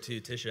this story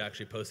too, Tisha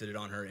actually posted it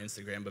on her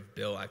Instagram of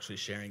Bill actually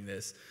sharing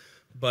this.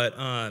 But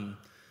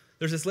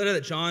there's this letter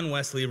that John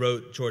Wesley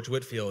wrote George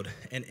Whitefield,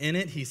 and in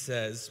it he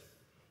says,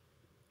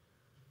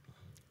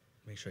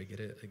 make sure I get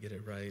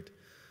it right.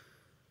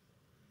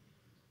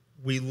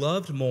 We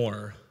loved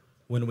more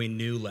when we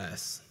knew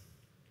less.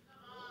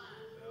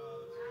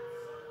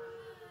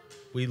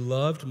 We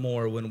loved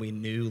more when we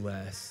knew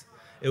less.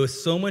 It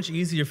was so much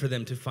easier for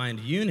them to find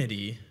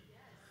unity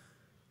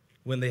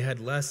when they had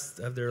less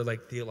of their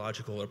like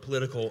theological or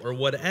political or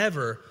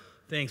whatever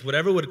things,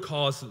 whatever would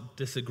cause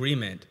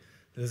disagreement.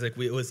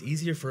 It was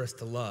easier for us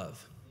to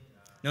love.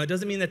 Now, it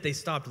doesn't mean that they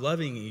stopped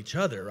loving each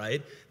other,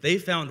 right? They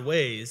found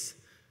ways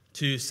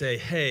to say,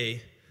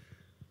 hey,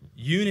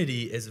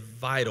 unity is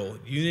vital.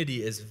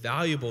 Unity is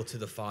valuable to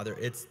the Father.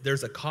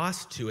 There's a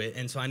cost to it,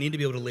 and so I need to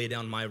be able to lay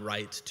down my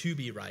right to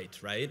be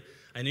right?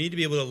 I need to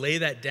be able to lay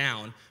that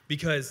down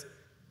because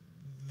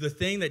the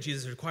thing that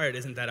Jesus required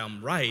isn't that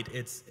I'm right,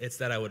 it's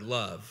that I would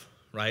love,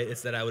 right?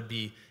 It's that I would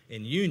be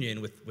in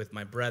union with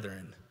my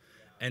brethren.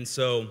 And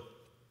so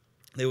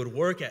they would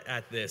work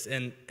at this.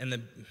 And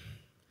the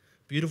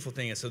beautiful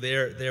thing is, so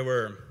there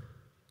were,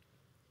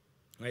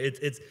 right,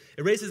 it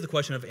raises the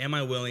question of, am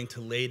I willing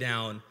to lay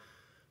down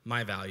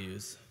my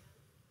values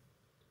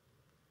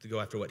to go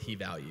after what he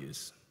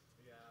values?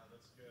 Yeah,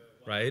 that's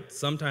good. Right?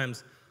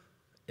 Sometimes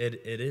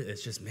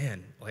it's just,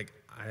 man, like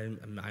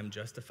I'm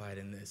justified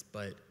in this,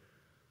 but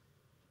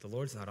the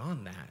Lord's not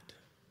on that.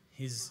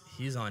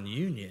 He's on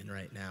union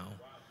right now.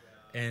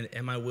 And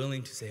am I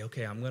willing to say,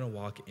 okay, I'm going to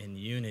walk in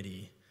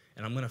unity,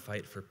 and I'm going to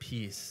fight for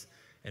peace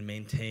and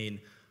maintain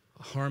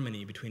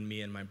harmony between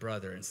me and my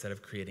brother instead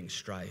of creating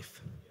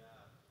strife? Yeah,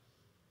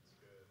 that's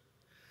good.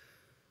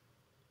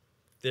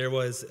 There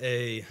was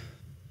a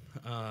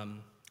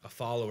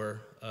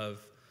follower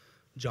of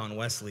John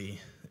Wesley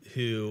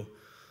who,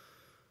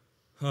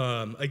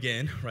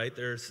 again, right,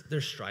 there's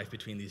strife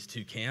between these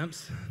two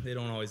camps. They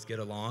don't always get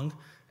along.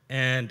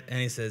 And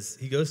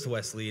he goes to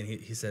Wesley and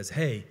he says,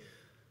 hey,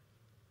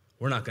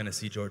 we're not going to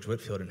see George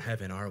Whitefield in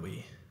heaven, are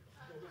we?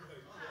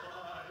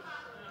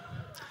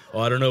 Oh,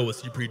 I don't know.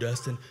 Was he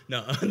predestined?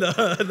 No.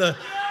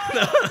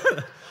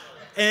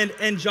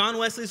 And John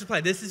Wesley's reply,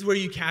 this is where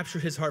you capture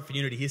his heart for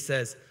unity. He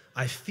says,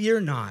 I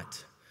fear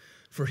not,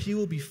 for he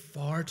will be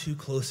far too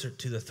closer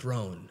to the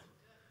throne,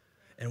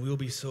 and we will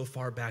be so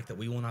far back that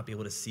we will not be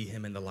able to see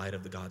him in the light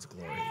of the God's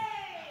glory.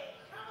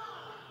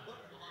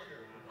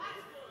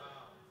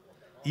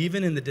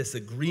 Even in the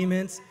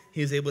disagreements,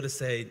 he is able to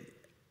say,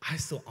 I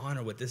still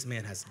honor what this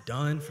man has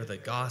done for the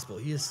gospel.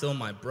 He is still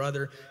my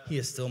brother. He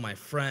is still my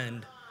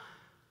friend.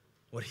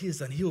 What he has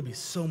done, he will be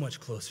so much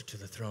closer to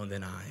the throne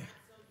than I.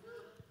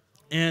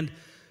 And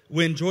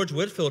when George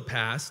Whitefield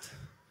passed,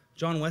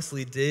 John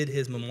Wesley did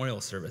his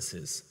memorial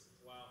services.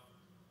 Wow.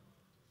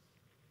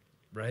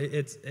 Right?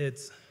 It's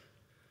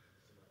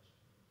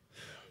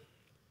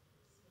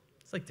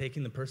like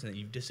taking the person that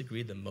you've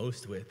disagreed the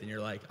most with, and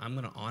you're like, I'm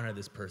going to honor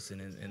this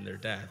person in their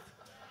death.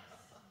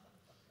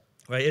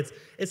 Right?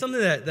 It's something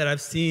that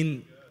I've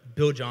seen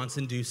Bill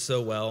Johnson do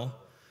so well.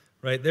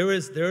 Right? There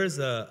was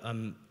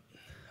a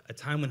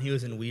time when he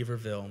was in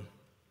Weaverville,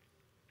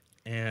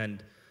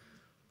 and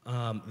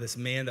this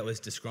man that was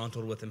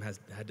disgruntled with him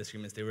had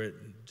disagreements. They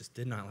just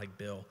did not like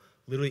Bill.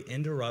 Literally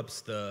interrupts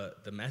the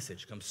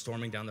message, comes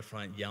storming down the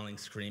front, yelling,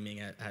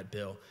 screaming at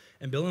Bill.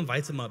 And Bill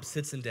invites him up,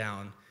 sits him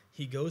down.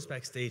 He goes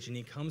backstage, and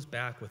he comes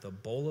back with a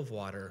bowl of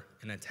water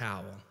and a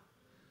towel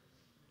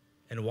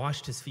and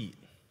washed his feet.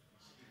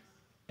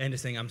 And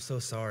just saying, I'm so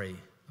sorry.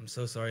 I'm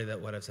so sorry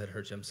that what I've said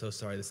hurt you. I'm so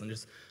sorry. And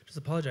just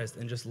apologized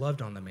and just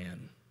loved on the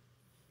man.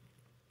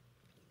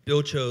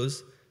 Bill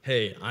chose,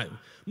 hey,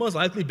 most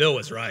likely Bill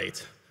was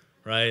right?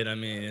 I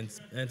mean,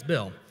 it's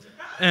Bill.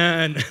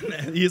 And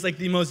he's like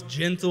the most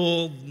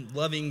gentle,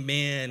 loving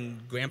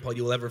man, grandpa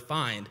you'll ever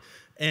find.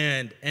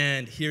 And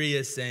here he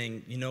is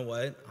saying, you know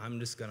what? I'm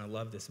just going to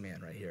love this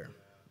man right here.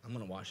 I'm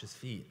going to wash his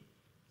feet.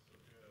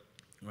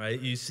 Right?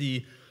 You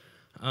see,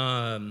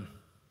 Graham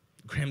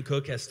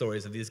Cook has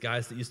stories of these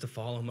guys that used to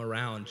follow him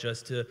around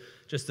just to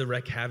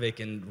wreak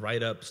havoc and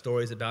write up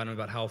stories about him,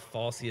 about how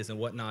false he is and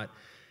whatnot.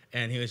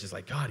 And he was just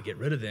like, God, get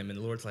rid of them. And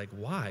the Lord's like,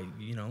 why?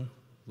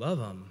 Love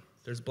them.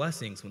 There's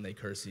blessings when they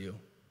curse you.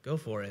 Go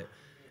for it.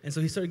 And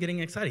so he started getting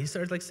excited. He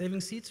started like saving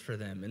seats for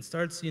them and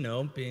starts,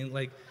 being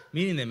like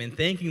meeting them and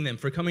thanking them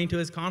for coming to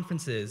his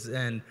conferences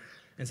and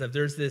stuff.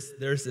 There's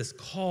this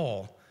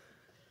call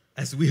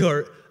as we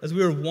are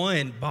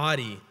one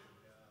body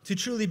to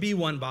truly be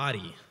one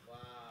body. Wow.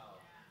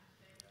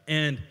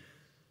 And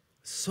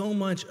so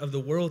much of the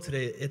world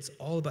today, it's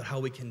all about how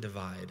we can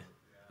divide.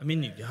 I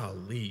mean,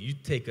 you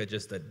take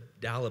just a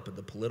dollop of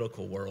the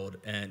political world,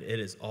 and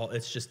it's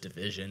just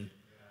division.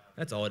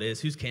 That's all it is.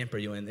 Whose camp are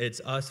you in?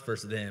 It's us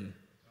versus them.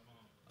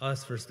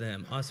 Us versus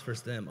them, us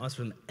versus them, us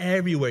versus them.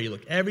 Everywhere you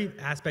look, every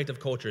aspect of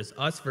culture is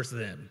us versus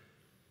them.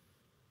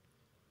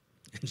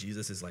 And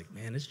Jesus is like,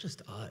 man, it's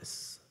just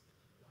us.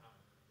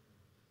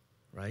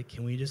 Right?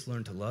 Can we just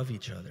learn to love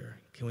each other?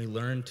 Can we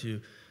learn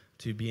to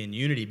be in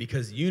unity?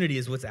 Because unity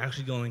is what's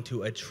actually going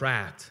to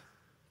attract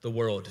the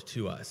world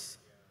to us.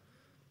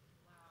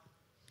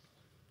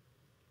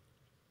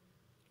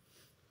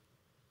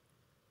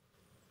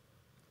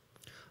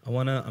 I'm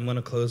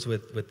gonna close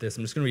with this.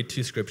 I'm just gonna read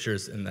 2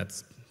 scriptures, and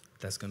that's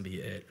gonna be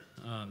it.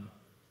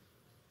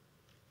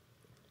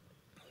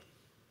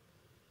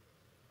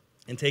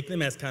 And take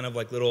them as kind of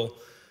like little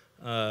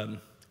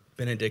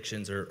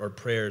benedictions or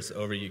prayers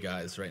over you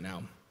guys right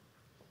now.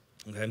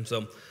 Okay,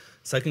 so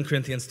 2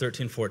 Corinthians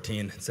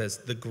 13:14 says,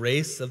 "The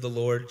grace of the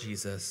Lord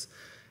Jesus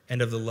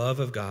and of the love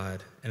of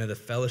God and of the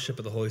fellowship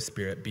of the Holy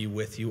Spirit be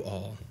with you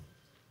all."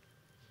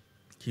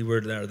 Key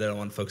word there that I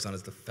want to focus on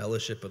is the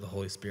fellowship of the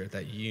Holy Spirit,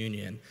 that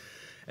union.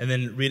 And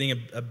then reading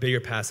a bigger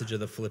passage of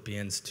the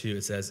Philippians 2,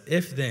 it says,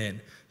 "If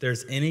then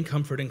there's any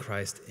comfort in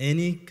Christ,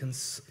 any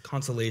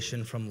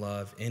consolation from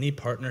love, any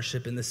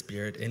partnership in the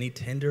Spirit, any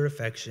tender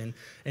affection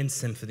and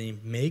sympathy,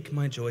 make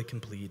my joy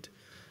complete.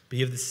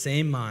 Be of the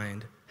same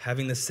mind,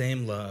 having the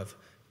same love,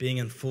 being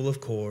in full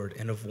accord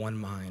and of one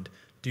mind.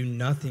 Do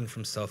nothing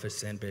from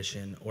selfish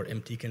ambition or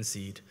empty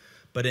conceit,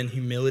 but in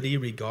humility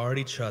regard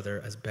each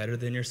other as better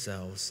than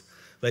yourselves.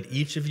 Let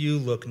each of you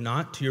look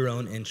not to your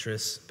own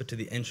interests, but to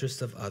the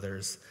interests of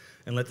others,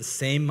 and let the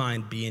same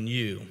mind be in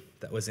you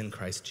that was in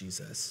Christ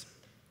Jesus."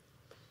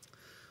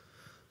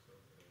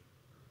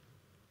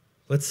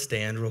 Let's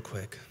stand real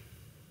quick.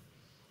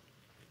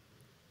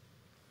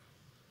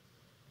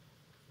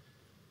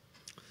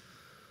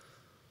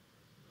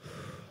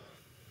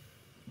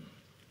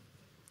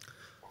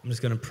 I'm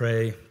just going to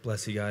pray,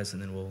 bless you guys,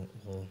 and then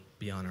we'll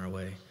be on our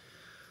way.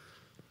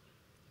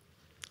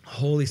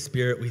 Holy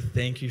Spirit, we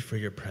thank you for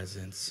your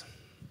presence.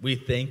 We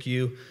thank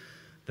you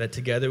that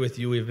together with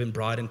you we've been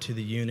brought into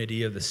the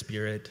unity of the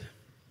Spirit.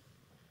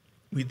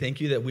 We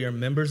thank you that we are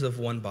members of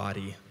one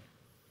body.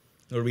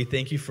 Lord, we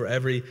thank you for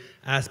every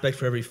aspect,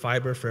 for every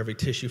fiber, for every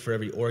tissue, for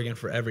every organ,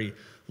 for every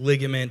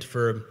ligament,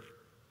 for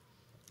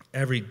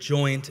every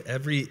joint,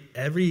 every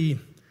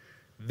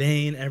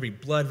vein, every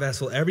blood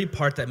vessel, every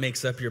part that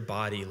makes up your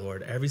body,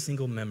 Lord, every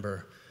single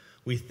member.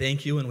 We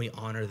thank you and we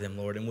honor them,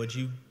 Lord. And would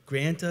you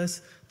grant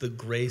us the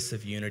grace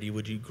of unity?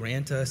 Would you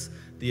grant us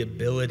the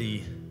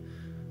ability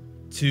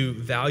to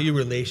value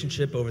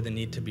relationship over the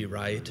need to be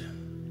right?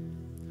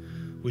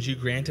 Would you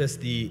grant us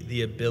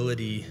the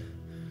ability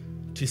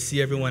to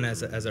see everyone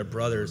as our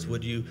brothers?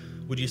 Would you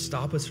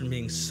stop us from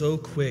being so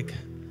quick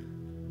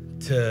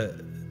to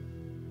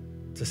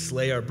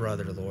slay our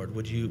brother, Lord?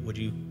 Would you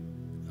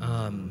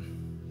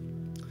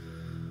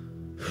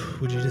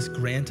just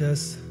grant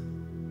us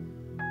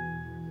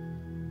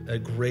a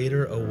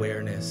greater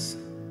awareness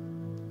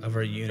of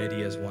our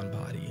unity as one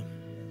body?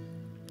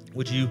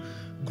 Would you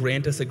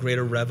grant us a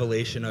greater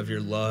revelation of your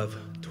love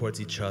towards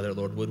each other,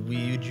 Lord?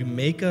 Would you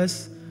make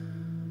us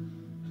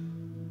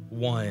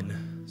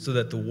one so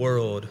that the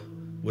world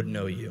would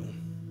know you?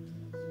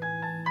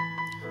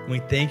 And we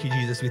thank you,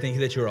 Jesus. We thank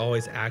you that you're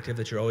always active,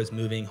 that you're always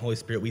moving. Holy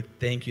Spirit, we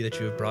thank you that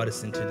you have brought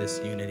us into this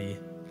unity.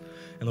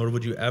 And Lord,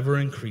 would you ever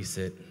increase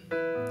it?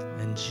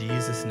 In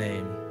Jesus'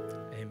 name.